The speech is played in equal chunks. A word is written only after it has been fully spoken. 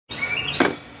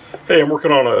Hey, I'm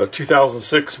working on a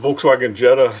 2006 Volkswagen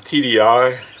Jetta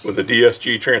TDI with a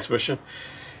DSG transmission,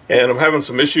 and I'm having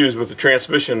some issues with the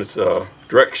transmission. It's a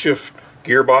direct shift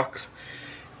gearbox,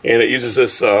 and it uses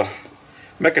this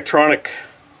mechatronic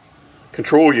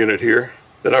control unit here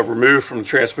that I've removed from the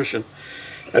transmission.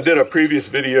 I did a previous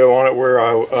video on it where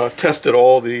I tested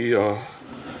all the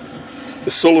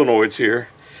solenoids here,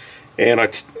 and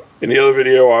in the other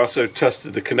video I also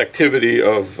tested the connectivity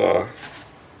of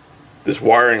this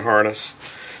wiring harness,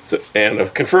 and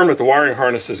I've confirmed that the wiring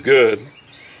harness is good.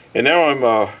 And now I'm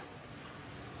I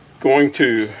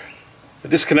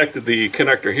disconnected the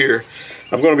connector here.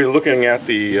 I'm going to be looking at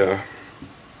the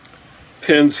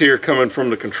pins here coming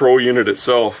from the control unit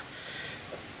itself,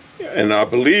 and I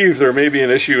believe there may be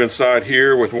an issue inside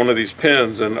here with one of these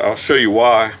pins, and I'll show you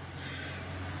why.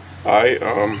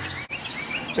 I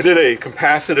did a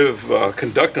capacitive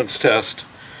conductance test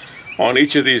on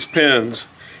each of these pins,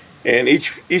 and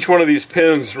each one of these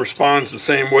pins responds the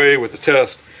same way with the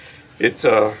test. It's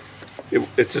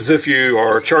as if you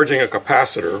are charging a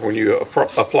capacitor when you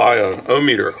apply an ohm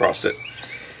meter across it.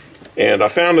 And I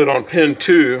found it on pin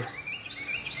 2,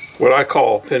 what I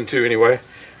call pin 2 anyway.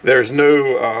 There's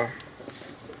no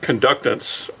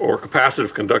conductance or capacitive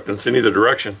conductance in either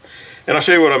direction. And I'll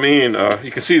show you what I mean.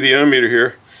 You can see the ohm meter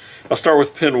here. I'll start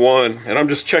with pin 1, and I'm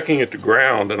just checking it to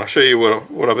ground, and I'll show you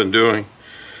what I've been doing.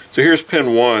 So here's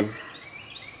pin 1.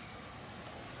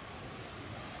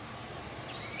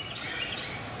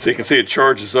 So you can see it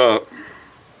charges up,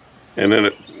 and then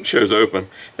it shows open.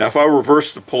 Now if I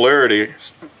reverse the polarity,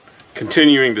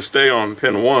 continuing to stay on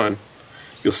pin 1,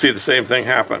 you'll see the same thing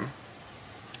happen.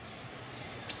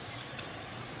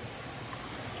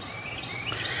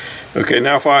 Okay,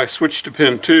 now if I switch to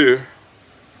pin 2,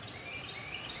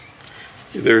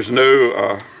 there's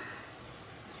no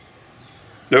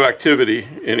activity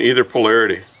in either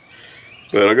polarity.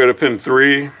 But I go to pin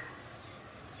 3,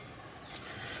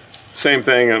 same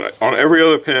thing. And on every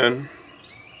other pin,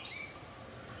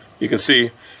 you can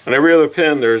see on every other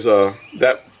pin there's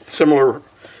that similar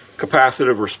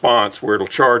capacitive response where it'll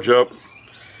charge up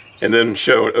and then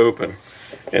show it open.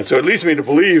 And so it leads me to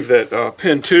believe that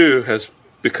pin 2 has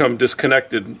become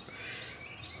disconnected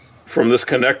from this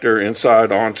connector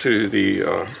inside onto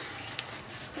the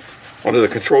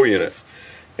control unit.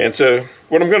 And so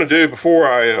what I'm going to do before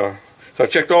so I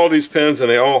checked all these pins, and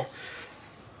they all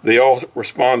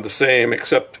respond the same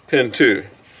except pin 2.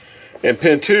 And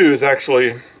pin 2 is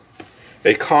actually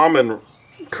a common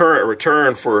current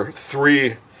return for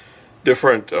 3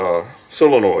 different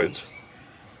solenoids.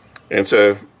 And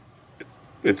so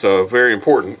it's very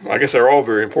important. I guess they're all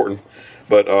very important,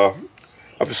 but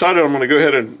I've decided I'm going to go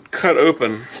ahead and cut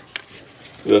open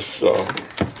this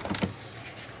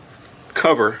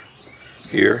cover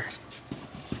here.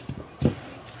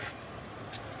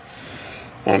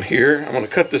 On here, I'm going to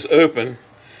cut this open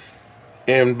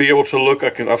and be able to look.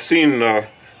 I've seen, I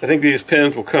think these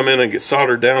pins will come in and get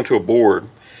soldered down to a board.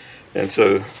 And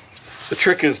so the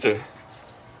trick is to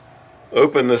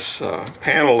open this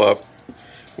panel up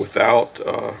without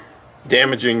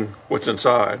damaging what's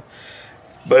inside.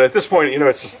 But at this point, you know,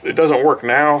 it doesn't work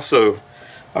now, so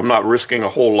I'm not risking a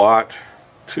whole lot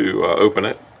to open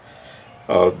it.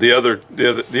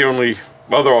 The only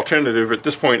other alternative at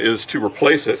this point is to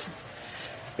replace it,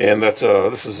 and that's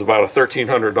this is about a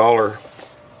 $1,300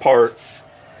 part.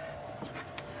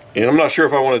 And I'm not sure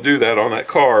if I want to do that on that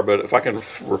car, but if I can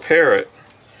repair it,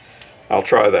 I'll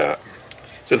try that.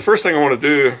 So the first thing I want to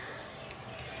do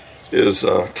is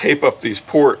tape up these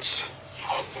ports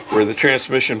where the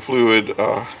transmission fluid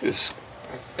is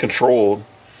controlled.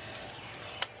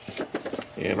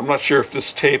 And I'm not sure if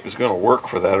this tape is going to work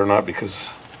for that or not, because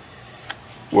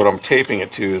what I'm taping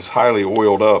it to is highly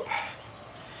oiled up.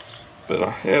 But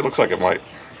yeah, it looks like it might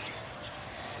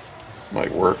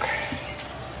work.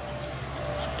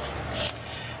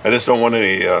 I just don't want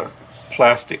any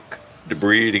plastic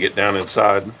debris to get down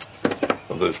inside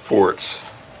of those ports,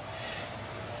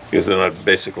 because then I'd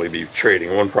basically be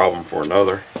trading one problem for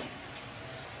another.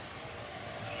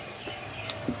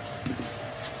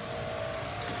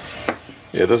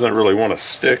 Yeah, it doesn't really want to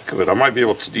stick, but I might be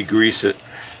able to degrease it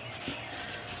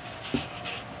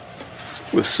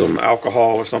with some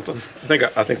alcohol or something.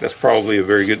 I think that's probably a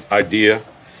very good idea,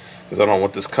 because I don't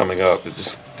want this coming up.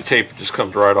 The tape just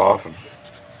comes right off.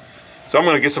 So I'm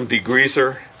going to get some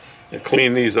degreaser and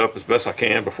clean these up as best I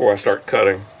can before I start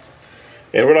cutting.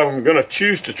 And what I'm going to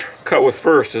choose to cut with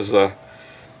first is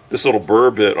this little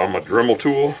burr bit on my Dremel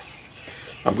tool.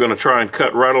 I'm going to try and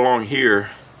cut right along here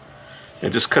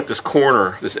and just cut this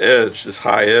corner, this edge, this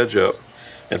high edge up,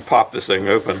 and pop this thing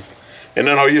open. And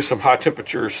then I'll use some high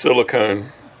temperature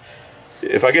silicone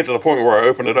if I get to the point where I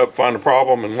open it up, find a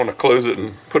problem, and want to close it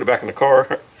and put it back in the car,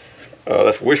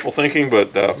 that's wishful thinking,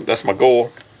 but that's my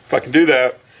goal. If I can do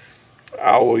that,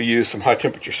 I will use some high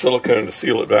temperature silicone to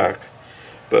seal it back.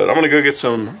 But I'm going to go get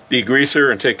some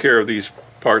degreaser and take care of these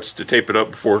parts to tape it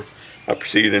up before I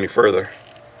proceed any further.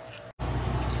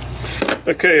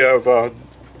 Okay, I've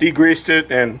degreased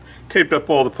it and taped up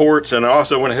all the ports, and I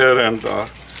also went ahead and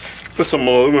put some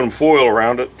aluminum foil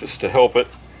around it just to help it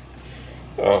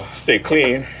stay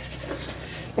clean.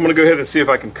 I'm going to go ahead and see if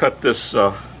I can cut this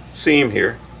seam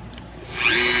here.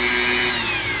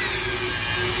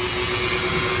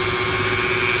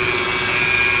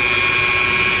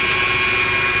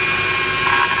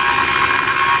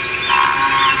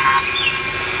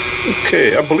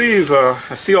 Okay, I believe I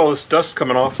see all this dust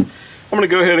coming off. I'm going to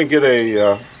go ahead and get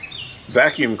a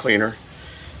vacuum cleaner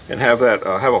and have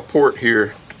a port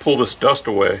here to pull this dust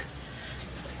away.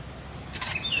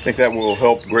 I think that will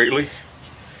help greatly.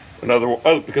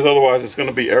 Because otherwise it's going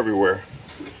to be everywhere.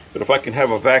 But if I can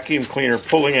have a vacuum cleaner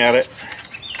pulling at it,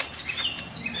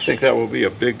 I think that will be a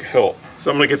big help.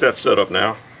 So I'm going to get that set up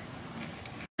now.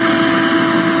 So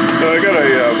I got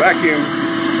a vacuum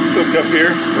hooked up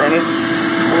here running.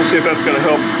 We'll see if that's going to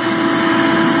help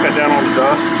cut down on the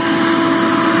dust.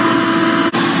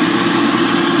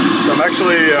 So I'm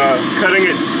actually cutting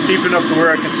it deep enough to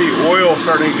where I can see oil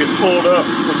starting to get pulled up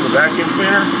with the vacuum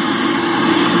cleaner.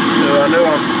 So I know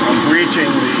I'm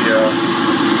breaching the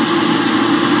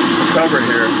cover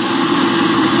here.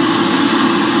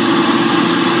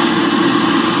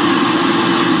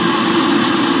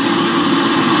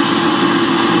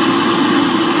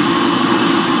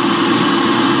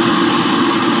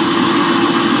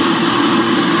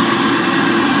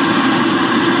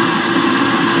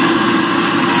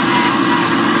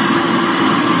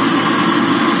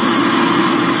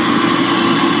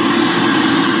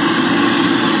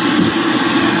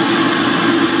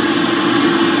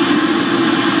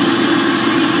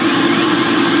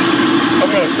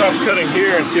 Stop cutting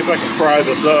here and see if I can pry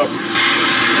this up.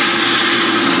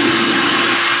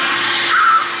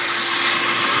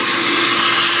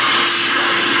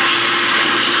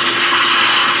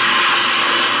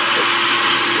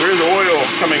 There is oil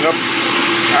coming up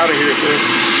out of here too.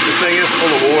 This thing is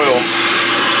full of oil.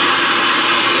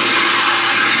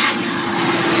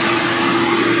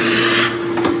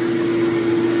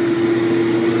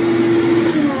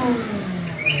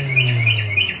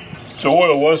 So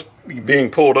oil was being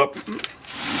pulled up.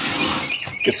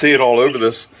 You can see it all over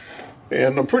this,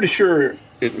 and I'm pretty sure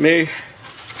it may,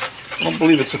 I don't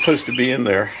believe it's supposed to be in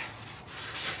there.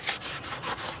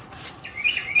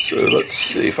 So let's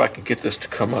see if I can get this to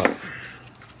come up.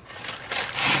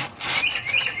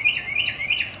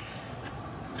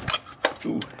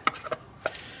 Ooh.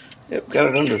 Yep, got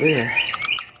it under there.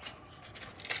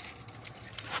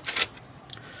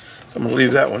 So I'm gonna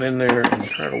leave that one in there and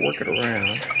try to work it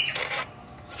around.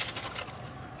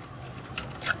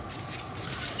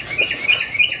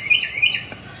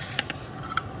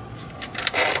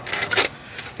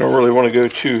 Don't really want to go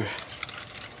too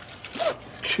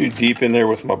deep in there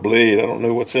with my blade. I don't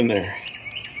know what's in there.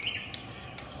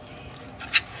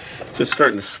 So it's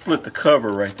starting to split the cover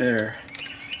right there.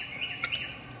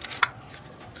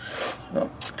 I'll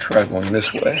try going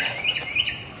this way.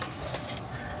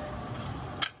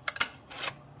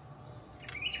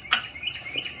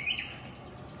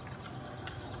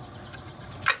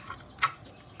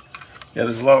 Yeah,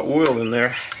 there's a lot of oil in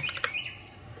there.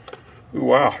 Ooh,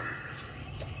 wow.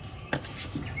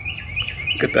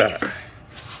 Look at that.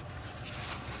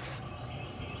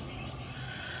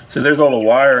 So there's all the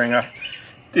wiring. I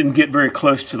didn't get very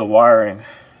close to the wiring.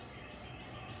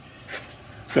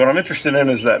 So what I'm interested in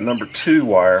is that number 2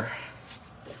 wire.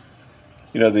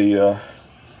 You know,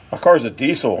 my car's a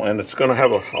diesel and it's going to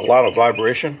have a lot of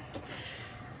vibration.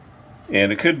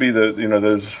 And it could be the, you know,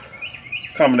 those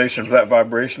combination of that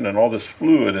vibration and all this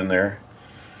fluid in there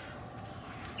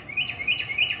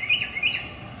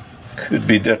could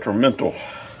be detrimental.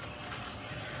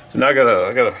 So now I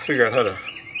gotta figure out how to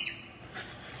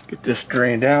get this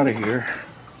drained out of here.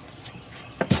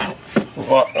 It's a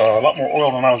lot more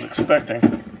oil than I was expecting.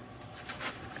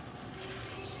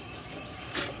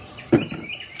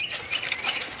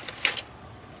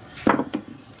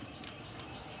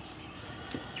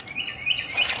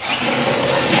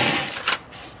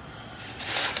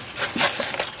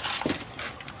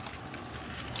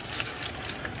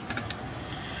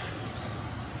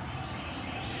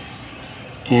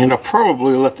 And I'll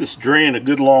probably let this drain a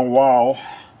good long while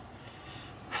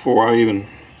before I even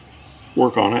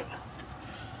work on it.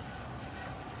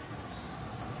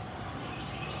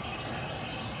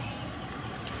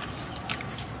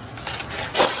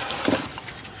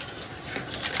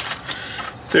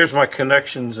 There's my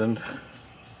connections, and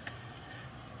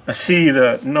I see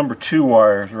the number 2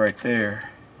 wires right there.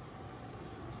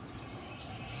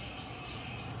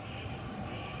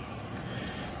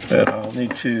 But I'll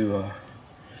need to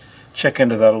check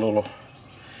into that a little.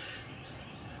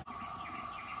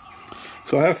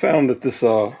 So I have found that this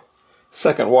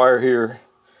second wire here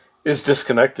is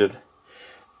disconnected.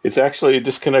 It's actually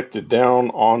disconnected down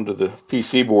onto the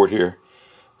PC board here.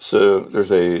 So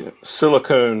there's a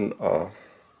silicone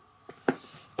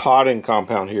potting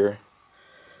compound here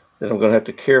that I'm going to have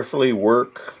to carefully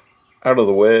work out of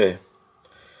the way.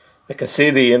 I can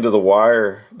see the end of the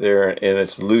wire there, and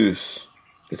it's loose.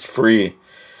 It's free.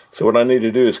 So what I need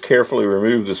to do is carefully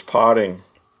remove this potting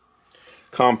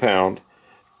compound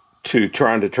to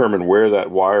try and determine where that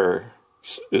wire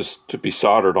is to be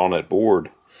soldered on that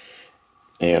board.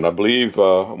 And I believe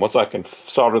once I can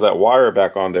solder that wire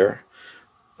back on there,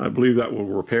 I believe that will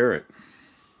repair it.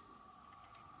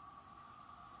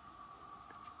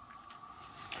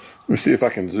 Let me see if I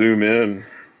can zoom in.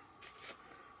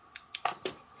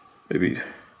 Maybe.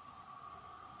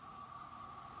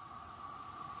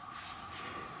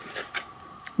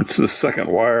 It's the second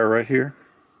wire right here.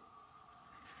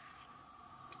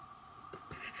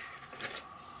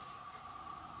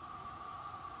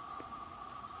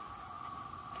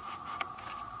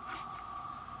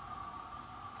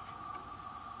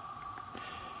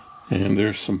 And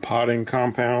there's some potting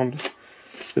compound.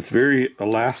 It's very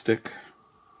elastic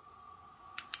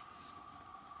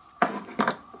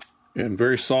and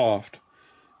very soft.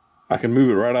 I can move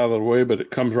it right out of the way, but it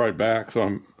comes right back, so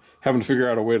I'm having to figure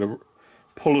out a way to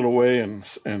pull it away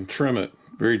and trim it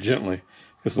very gently,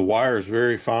 because the wire is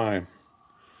very fine.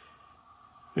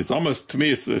 It's almost, to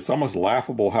me, it's almost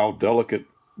laughable how delicate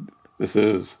this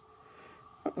is.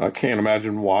 I can't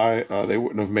imagine why they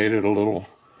wouldn't have made it a little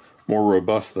more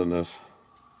robust than this.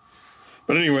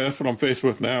 But anyway, that's what I'm faced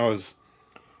with now, is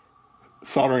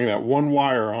soldering that one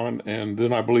wire on, and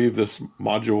then I believe this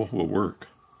module will work.